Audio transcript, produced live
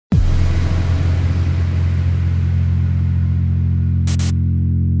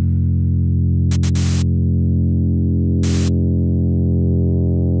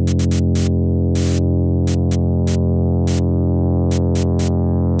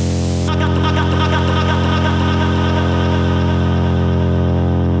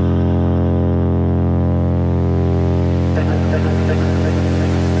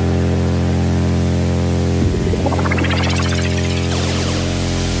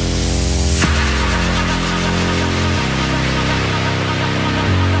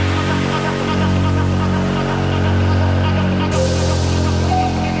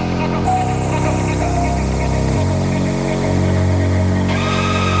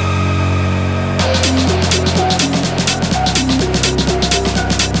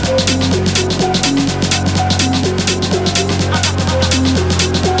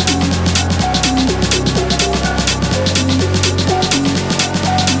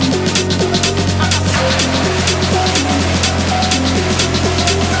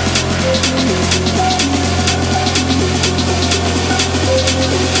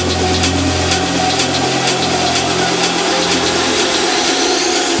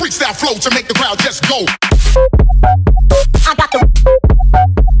Freestyle flow to make the crowd just go. I got the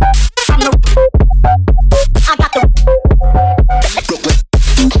I got the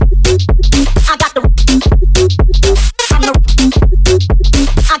I got the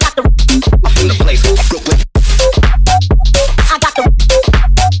I got the up in the place, Brooklyn. I got the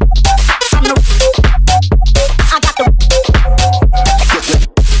I got the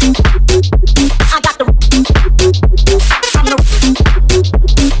I got the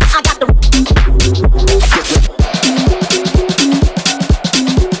I got the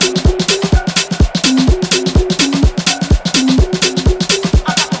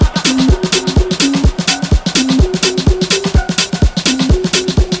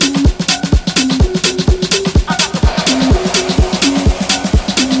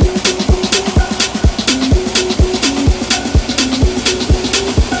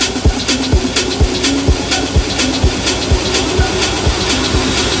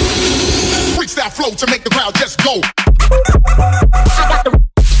flow to make the crowd just go. I got the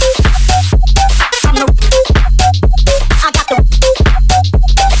I got the I got the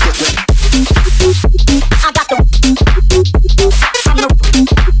I got the I got the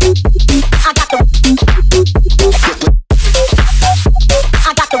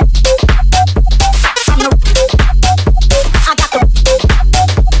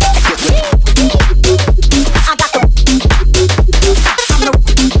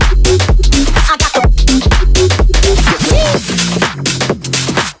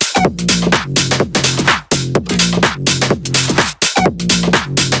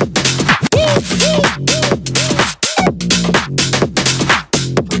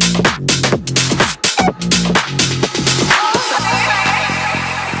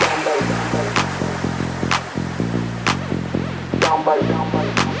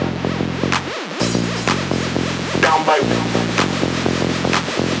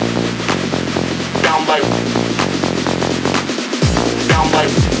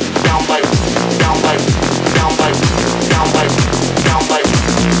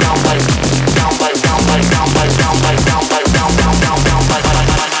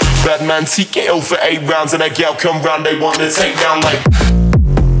Man, TK over 8 rounds and that gal come round, they want to take down like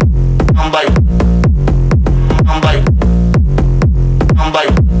I'm like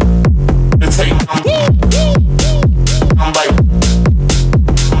to take I'm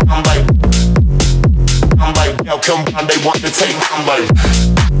like gal come round, they want to take I'm like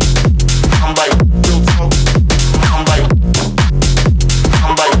real talk I'm like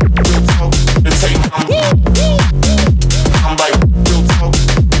real talk to take I'm like real talk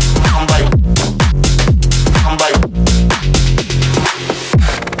I'm like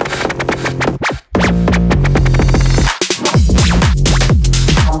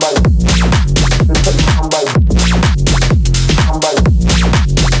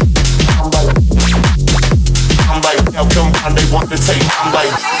now come on, they want to take I'm like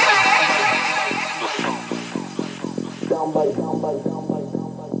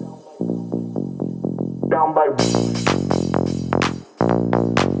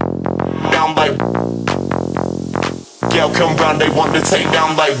down by gal come round, they want to take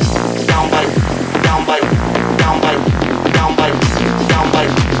down by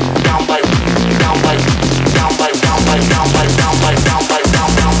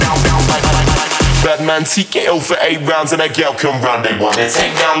bad man TK over 8 rounds and that gal come round, they want to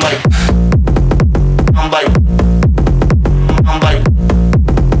take down like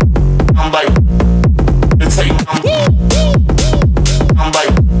to take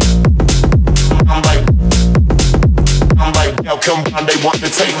gal come round, they want to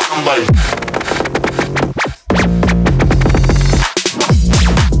take I'm like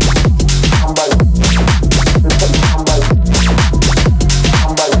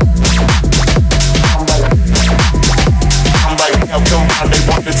they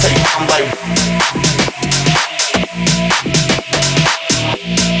want to take I'm like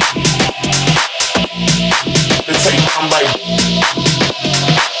to take I'm like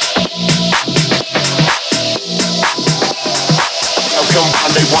now come on,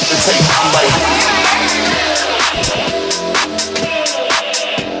 they want to take I'm like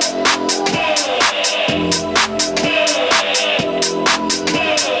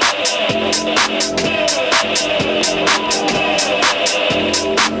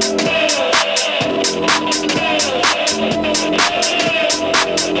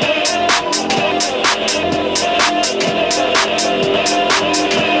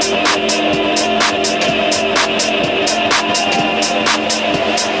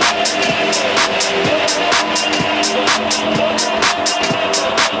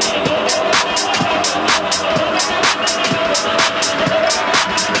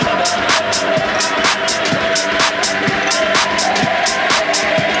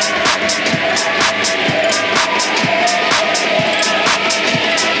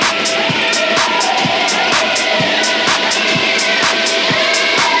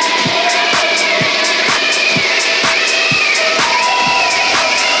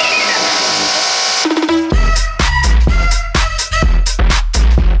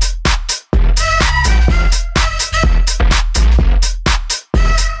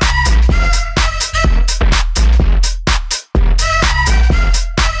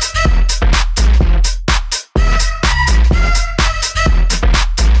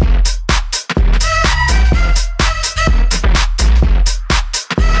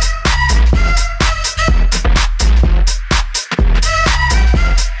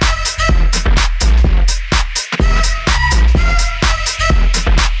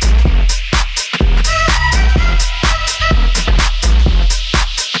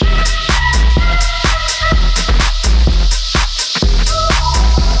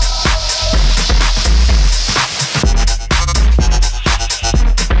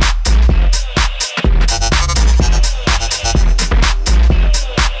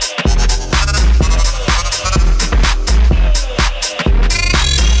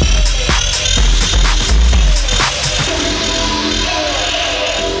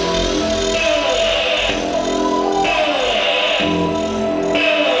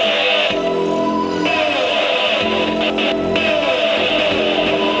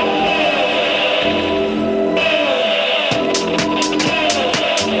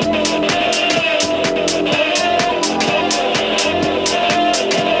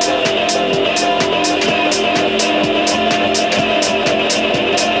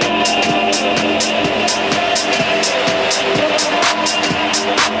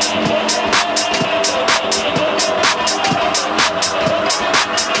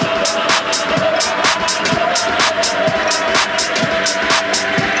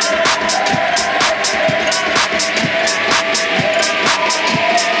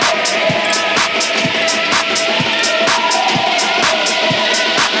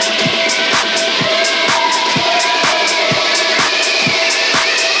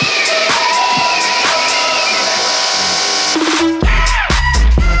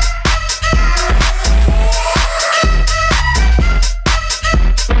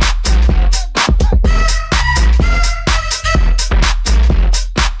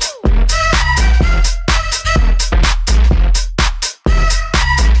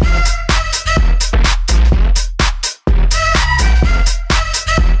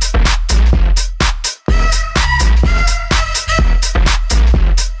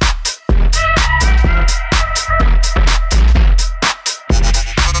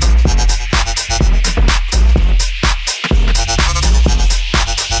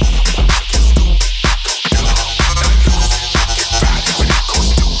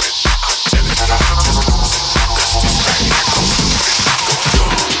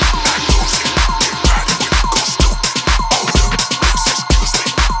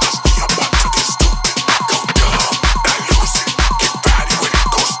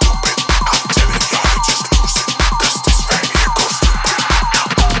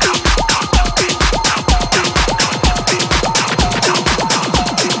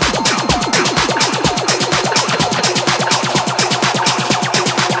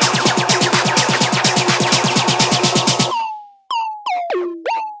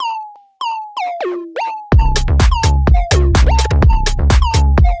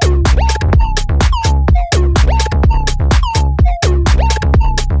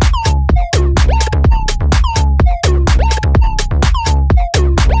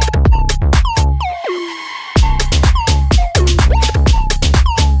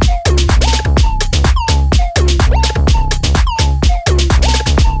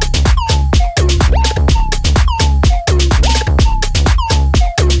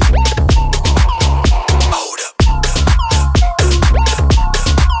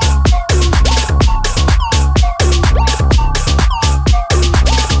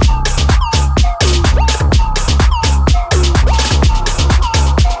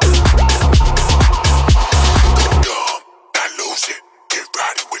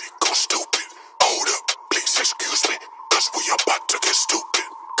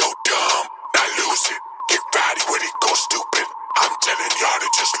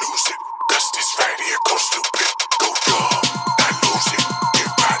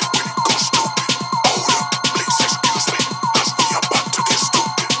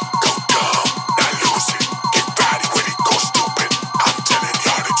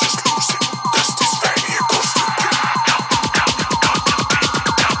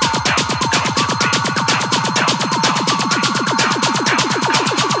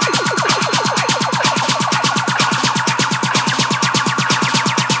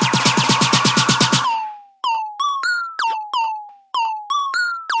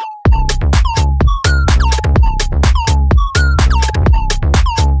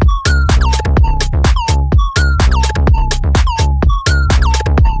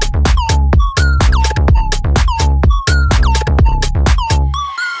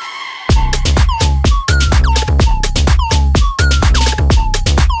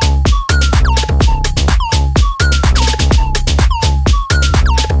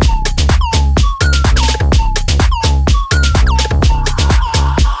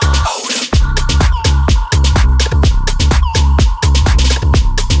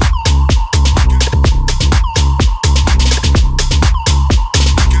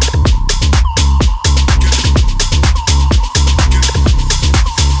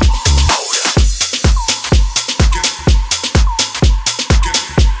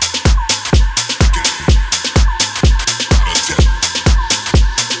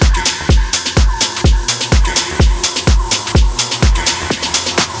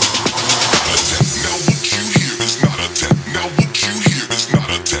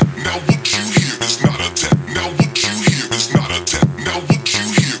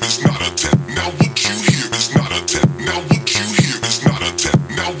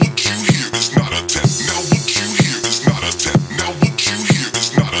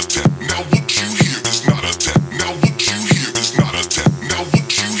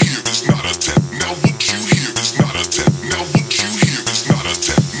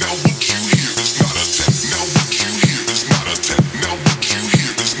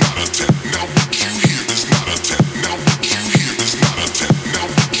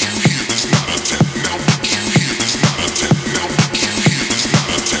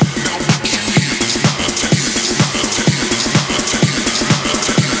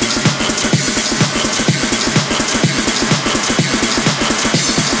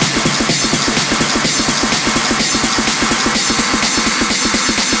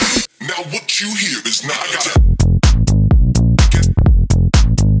you hear is not a tap.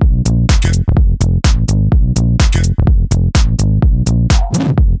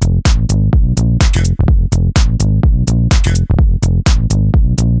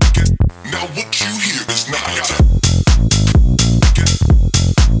 Now what you hear is not a tap.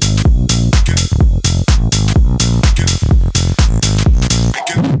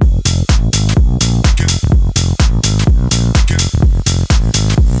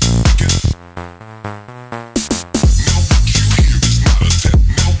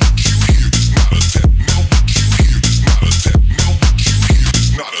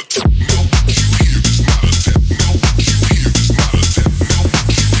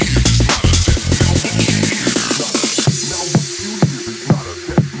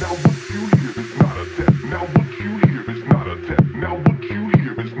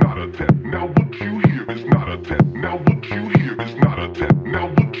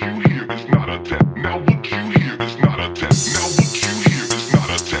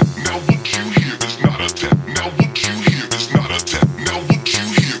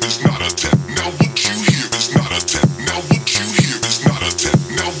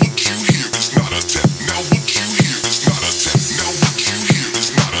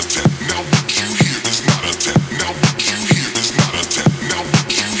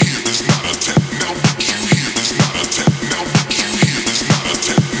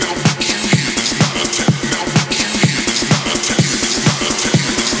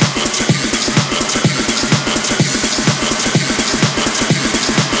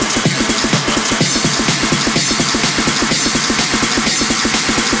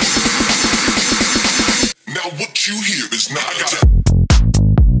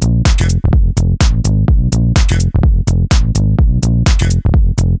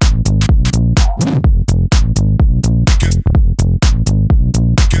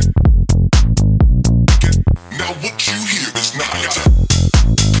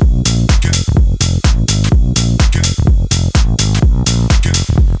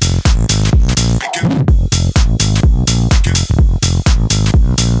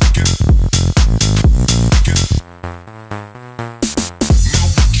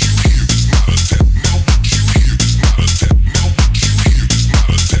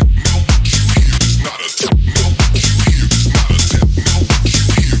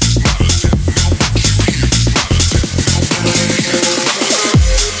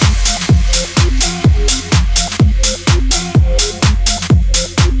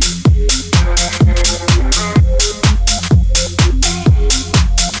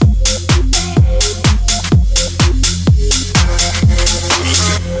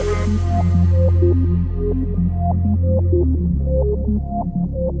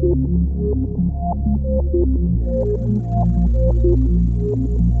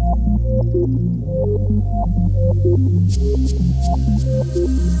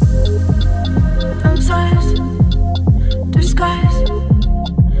 Those eyes, the skies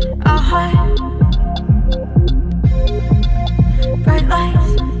are high. Bright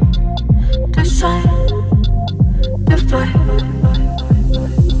lights, the sun, the fire.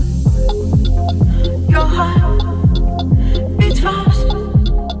 Your heart beats fast,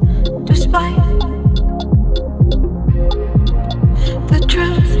 despite the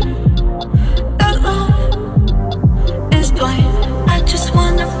truth that love is blind. I just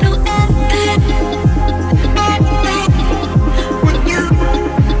wanna feel anything with you,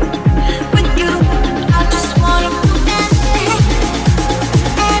 with you. I just wanna feel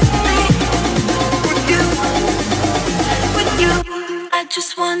anything with you, with you. I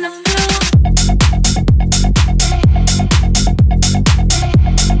just wanna feel.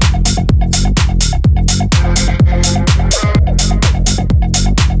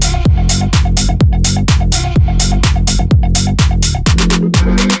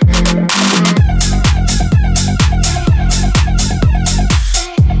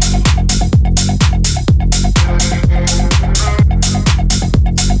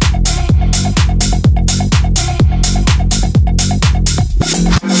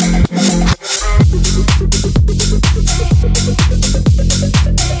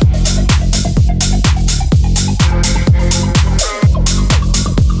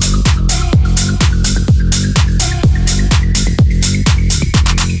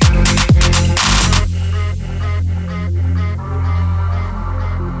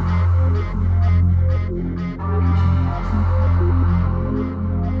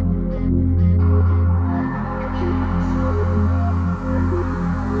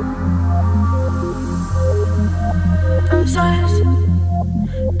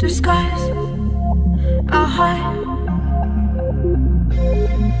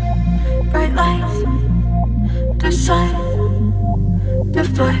 lights, the sun, the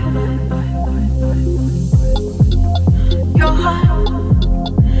fire. Your heart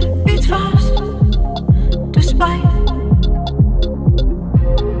beats fast, despite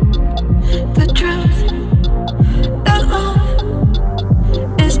the truth that love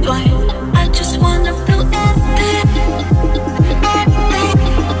is blind. I just wanna feel everything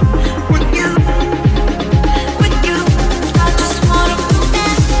with you, with you. I just wanna feel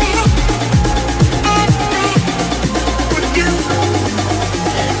everything with you,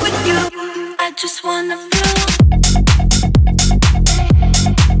 with you.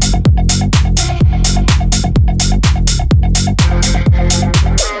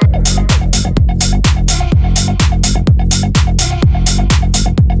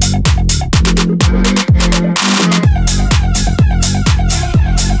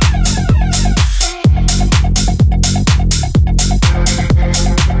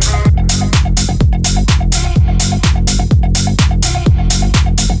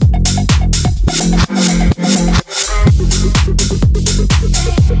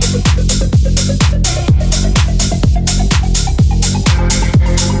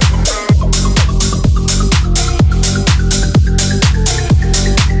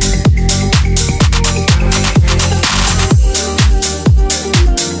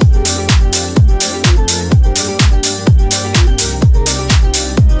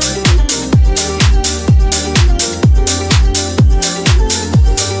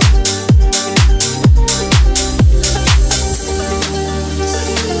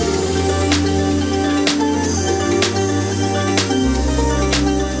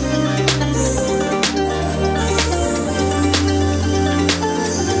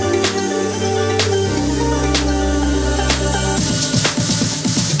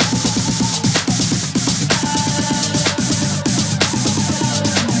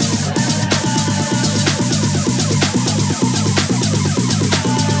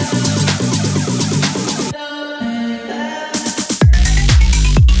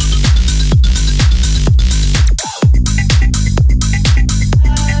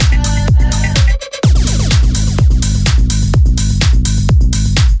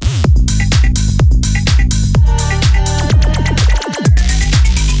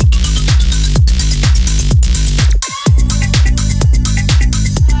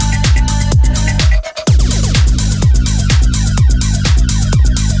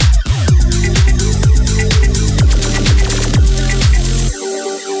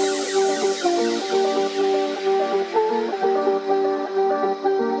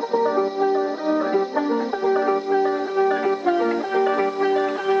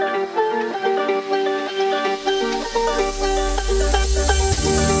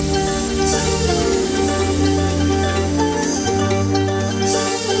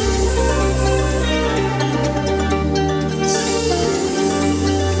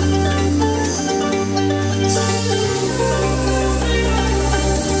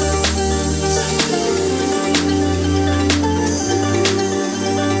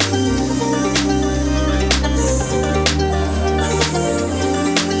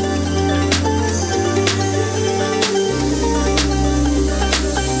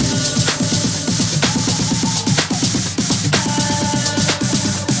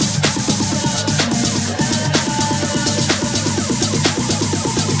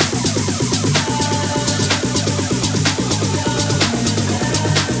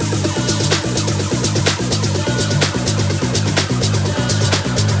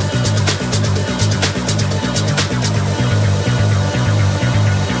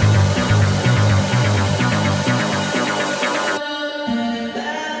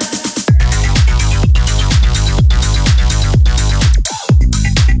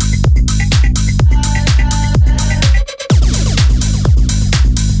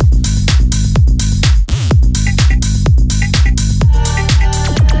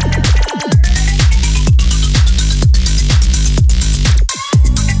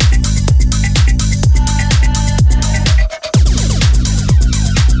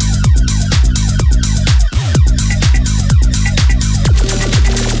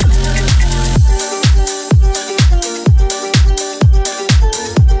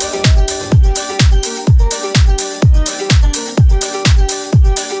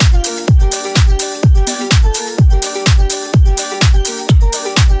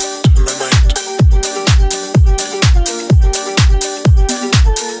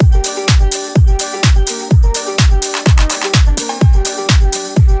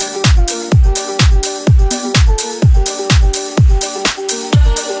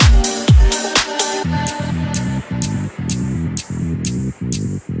 My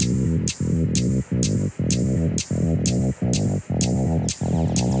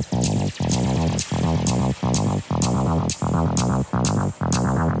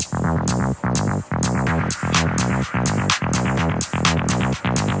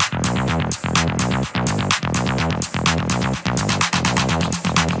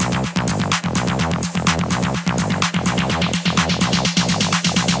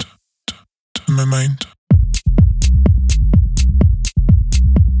mind.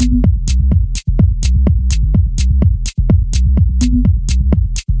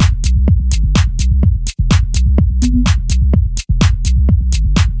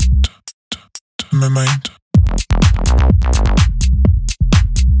 My mind.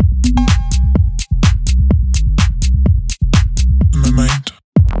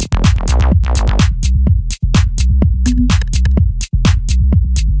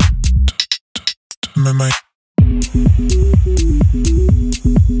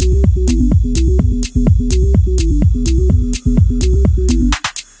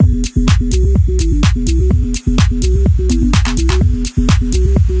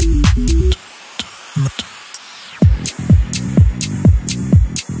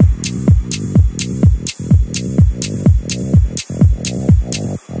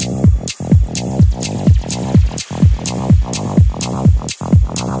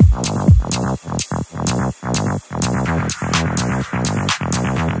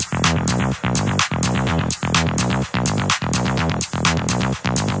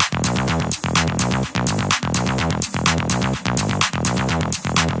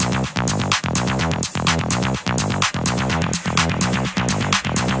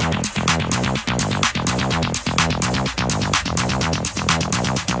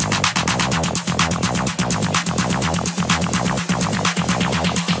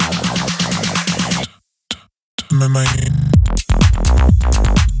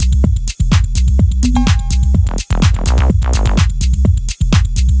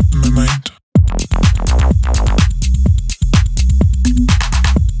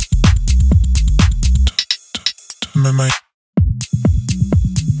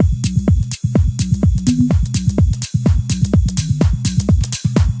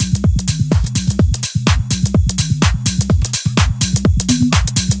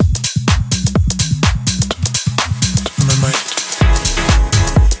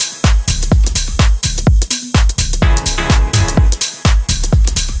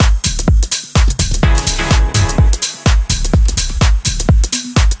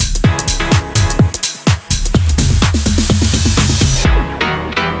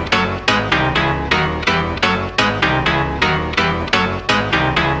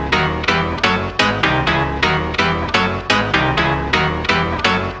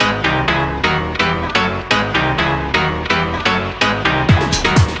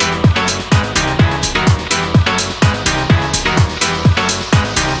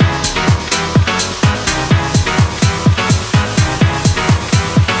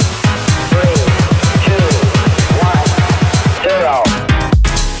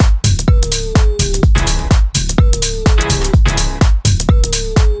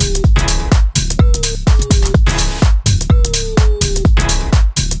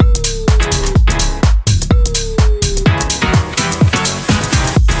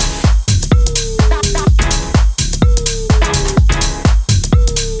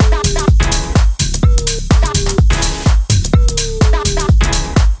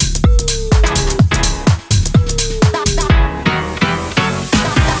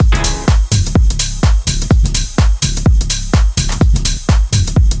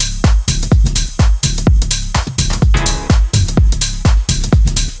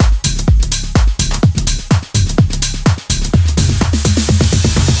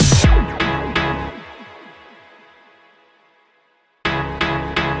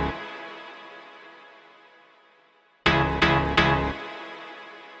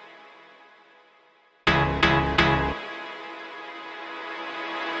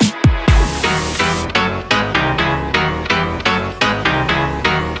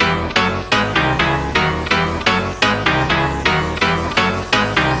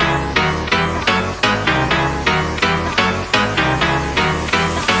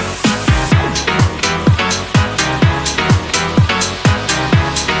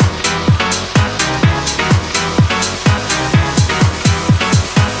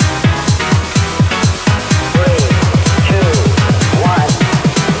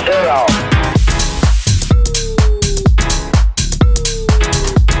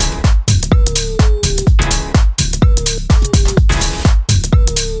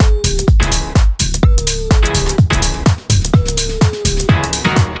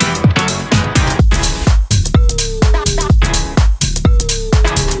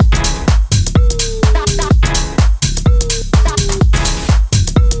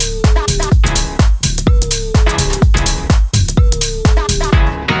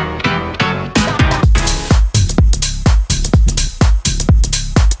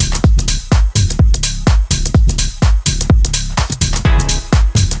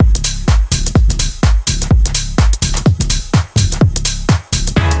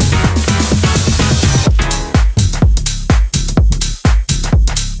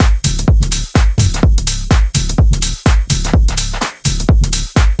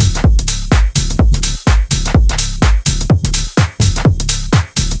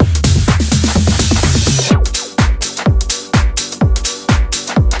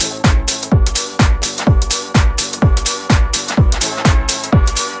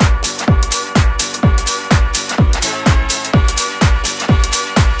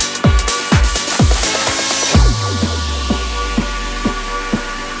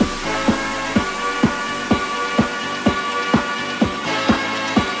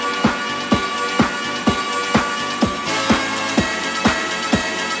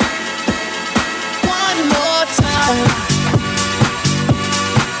 time.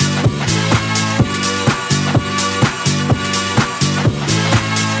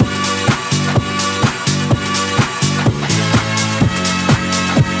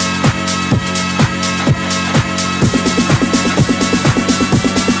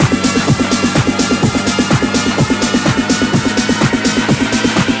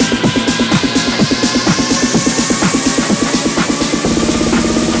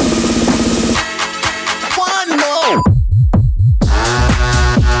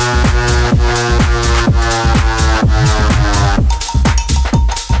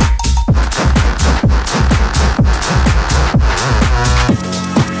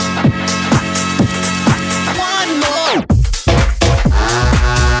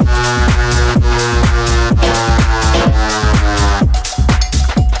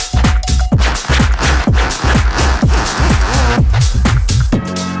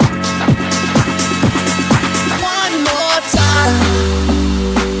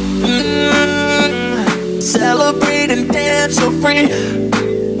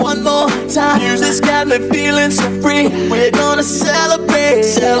 Feeling so free, we're gonna celebrate,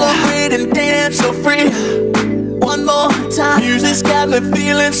 celebrate and dance so free. One more time, music's got me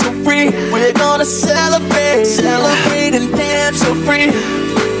feeling so free. We're gonna celebrate, celebrate and dance so free.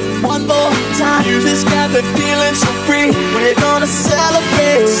 One more time, music's got me feeling so free. We're gonna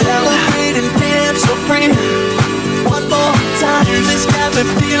celebrate, celebrate and dance so free. One more time, music's got me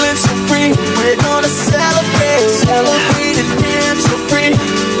feeling so free. We're gonna celebrate, celebrate and dance so free.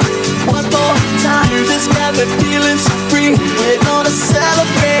 One more time, you just got me feeling so free. We're gonna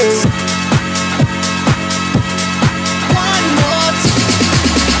celebrate. One more time.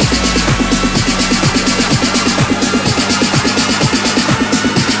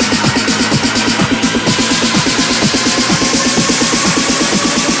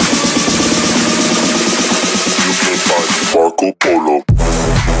 You can find Marco Polo.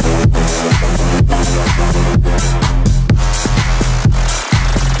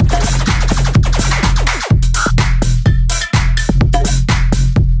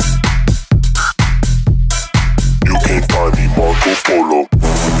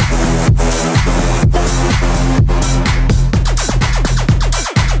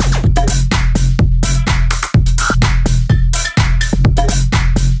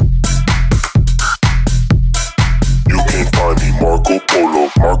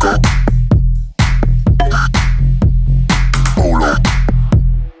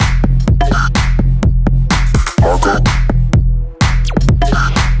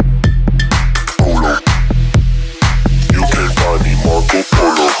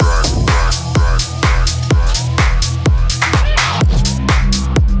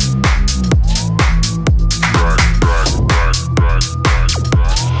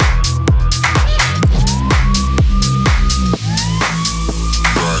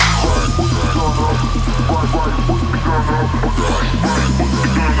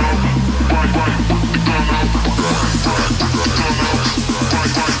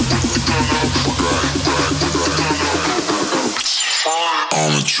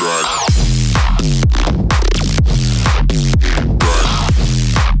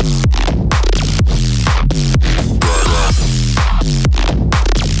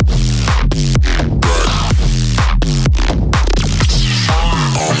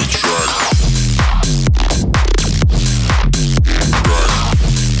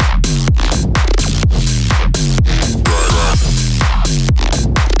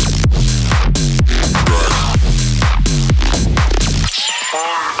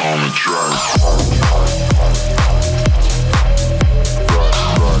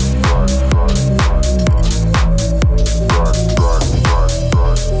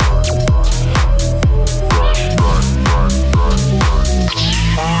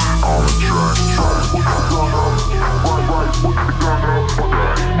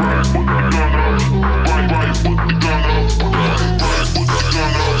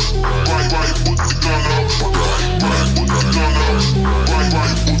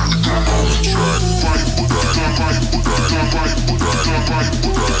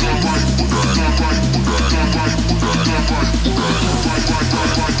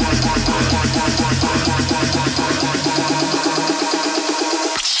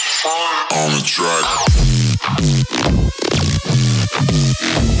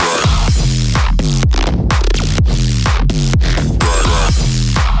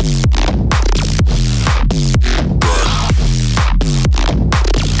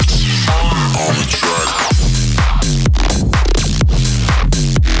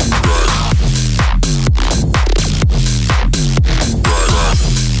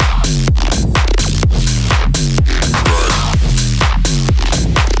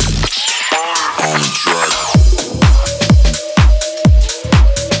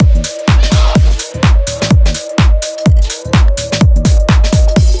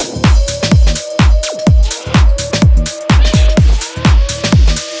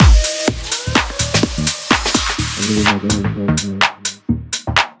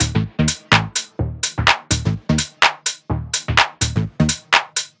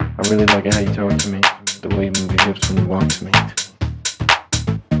 really like it how you talk to me, the way you move your hips when you walk to me.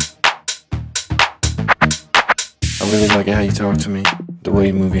 I really like it how you talk to me, the way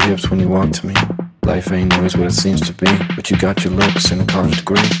you move your hips when you walk to me. Life ain't always what it seems to be, but you got your looks and a college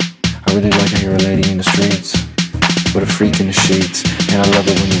degree. I really like how you're a lady in the streets, but a freak in the sheets, and I love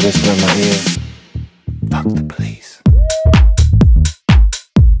it when you whisper in my ear. Fuck the police.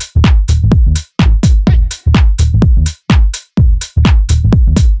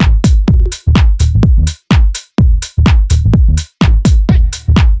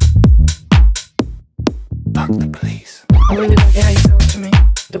 Fuck the police. I really like it how you talk to me,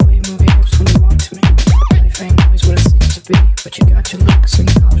 the way you move your hips when you walk to me. Life ain't always what it seems to be, but you got your looks and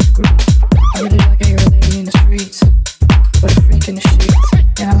your college degree. I really like how you're a lady in the streets, but a freak in the sheets,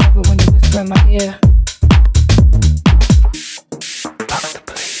 and I love it when you whisper in my ear. Fuck the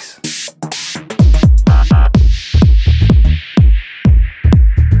police.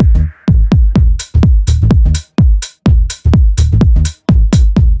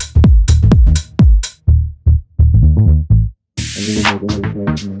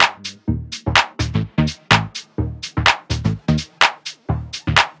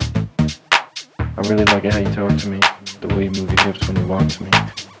 I really like it how you talk to me, the way you move your hips when you walk to me.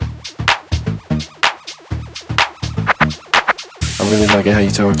 I really like it how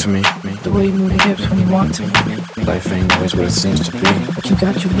you talk to me, the way you move your hips when you walk to me. Life ain't always what it seems to be, but you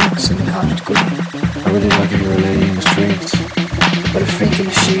got your looks and a college degree. I really like how you're a lady in the streets, but a freak in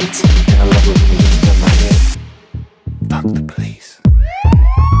the sheets, and I love it when you whisper in my ear. Fuck the police.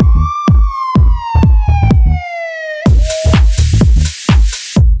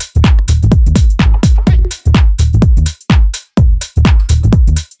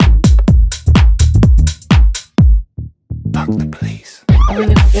 Fuck the police. I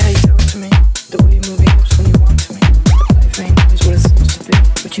really like it how you talk to me, the way you move your hips when you walk to me. Life ain't always what it seems to be,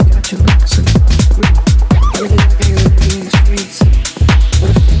 but you got your looks and a college degree. I really like how you're a lady in the streets,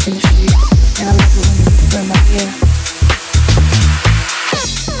 with a freak in the sheets, and I love it when you whisper in my ear.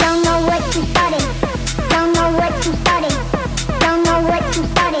 Don't know what you started. Don't know what you started. Don't know what you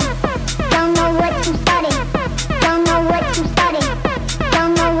started. Don't know what you started. Don't know what you started.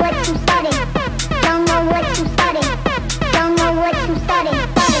 Don't know what you started. Don't know what you started. Don't know what you started.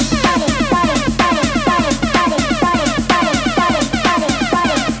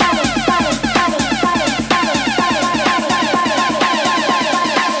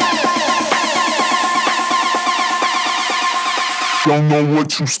 Don't know what you Don't know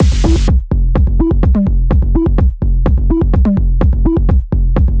what you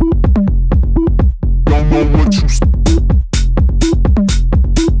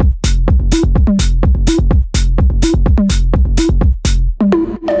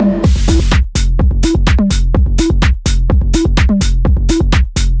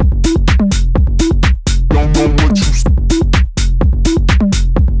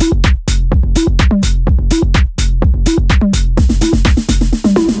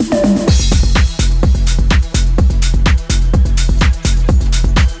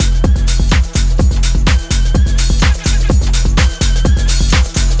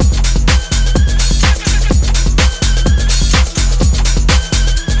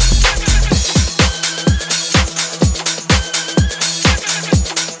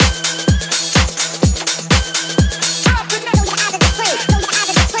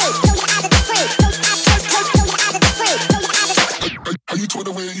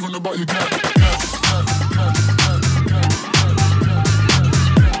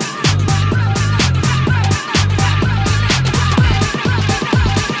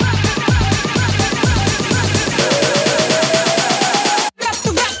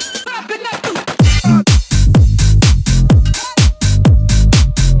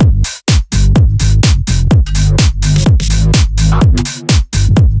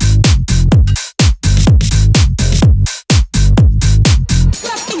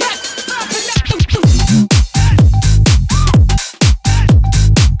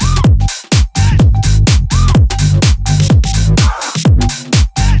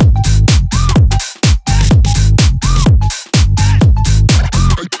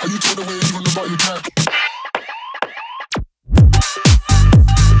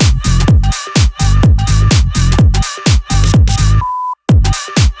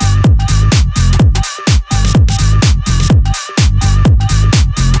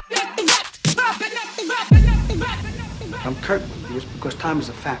time is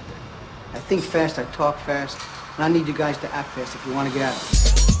a factor. I think fast, I talk fast, and I need you guys to act fast if you want to get out of this.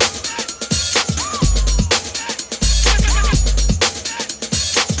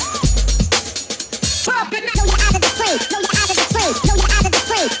 Pop it, no, you're out of the place, no, you're out of the place, no, you're out of the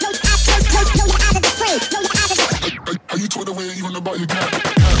place, no, on the button, got